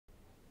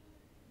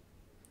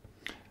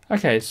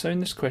Okay, so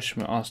in this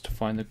question we're asked to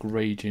find the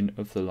gradient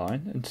of the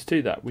line, and to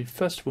do that we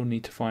first of all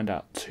need to find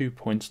out 2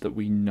 points that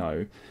we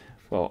know.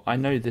 Well, I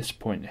know this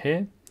point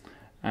here,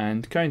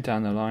 and going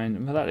down the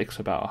line, well, that looks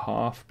about a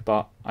half,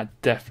 but I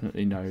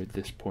definitely know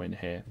this point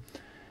here.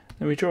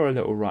 Then we draw a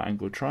little right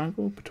angled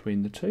triangle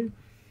between the two,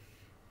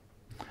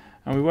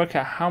 and we work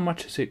out how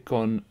much has it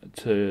gone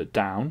to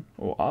down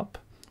or up,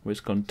 where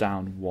it's gone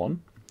down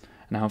 1,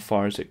 and how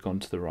far has it gone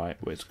to the right,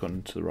 where it's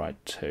gone to the right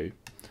 2.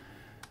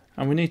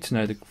 And we need to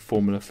know the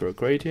formula for a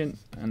gradient,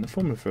 and the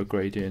formula for a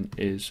gradient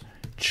is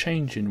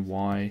change in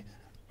y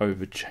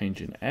over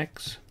change in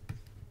x.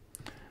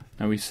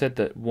 Now we said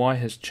that y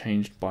has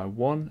changed by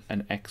 1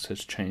 and x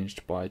has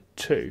changed by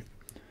 2.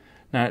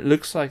 Now it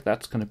looks like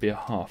that's going to be a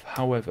half,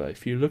 however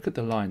if you look at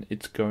the line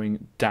it's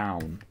going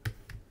down.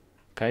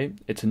 Okay,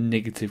 it's a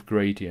negative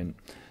gradient,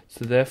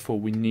 so therefore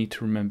we need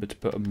to remember to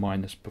put a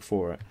minus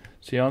before it.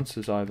 So the answer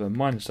is either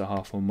minus a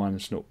half or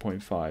minus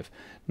 0.5.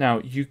 Now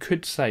you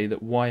could say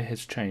that y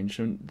has changed,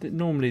 and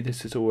normally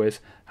this is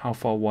always how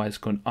far y has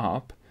gone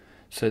up,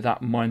 so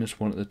that minus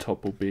 1 at the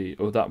top will be,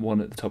 or that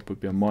 1 at the top would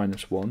be a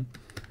minus 1,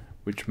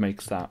 which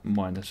makes that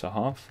minus a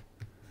half.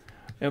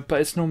 But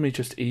it's normally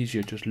just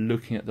easier just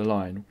looking at the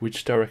line,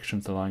 which direction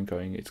is the line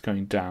going, it's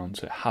going down,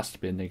 so it has to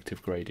be a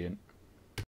negative gradient.